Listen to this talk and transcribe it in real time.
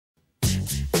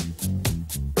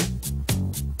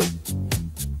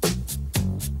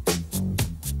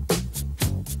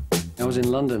was in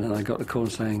London and I got the call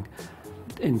saying,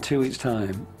 in 2 weeks'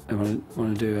 time, I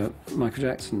want to do a Michael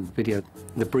Jackson video.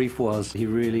 The brief was he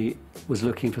really was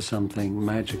looking for something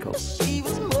magical. She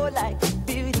was more like a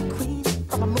beauty queen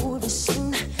from a movie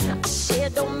scene. I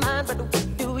said, don't mind, but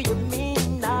what do you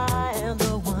mean I am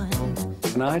the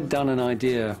one? And I had done an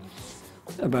idea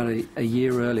about a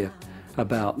year earlier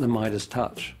about the Midas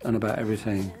touch and about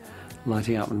everything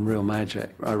lighting up and real magic.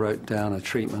 I wrote down a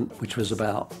treatment which was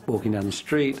about walking down the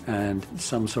street and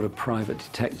some sort of private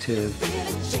detective.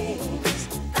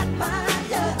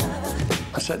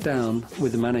 I sat down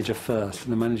with the manager first,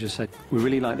 and the manager said, we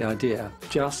really like the idea,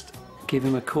 just give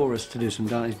him a chorus to do some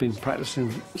dance. He's been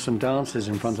practicing some dances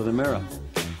in front of the mirror.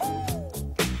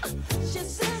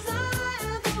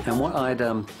 And what I'd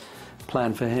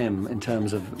planned for him in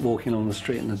terms of walking along the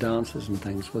street and the dances and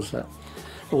things was that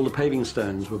all the paving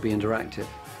stones would be interactive,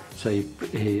 so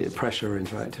pressure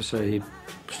interactive, so he'd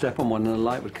step on one and the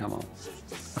light would come on.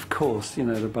 Of course, you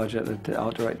know, the budget, the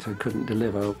art director couldn't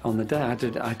deliver. On the day I had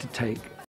to take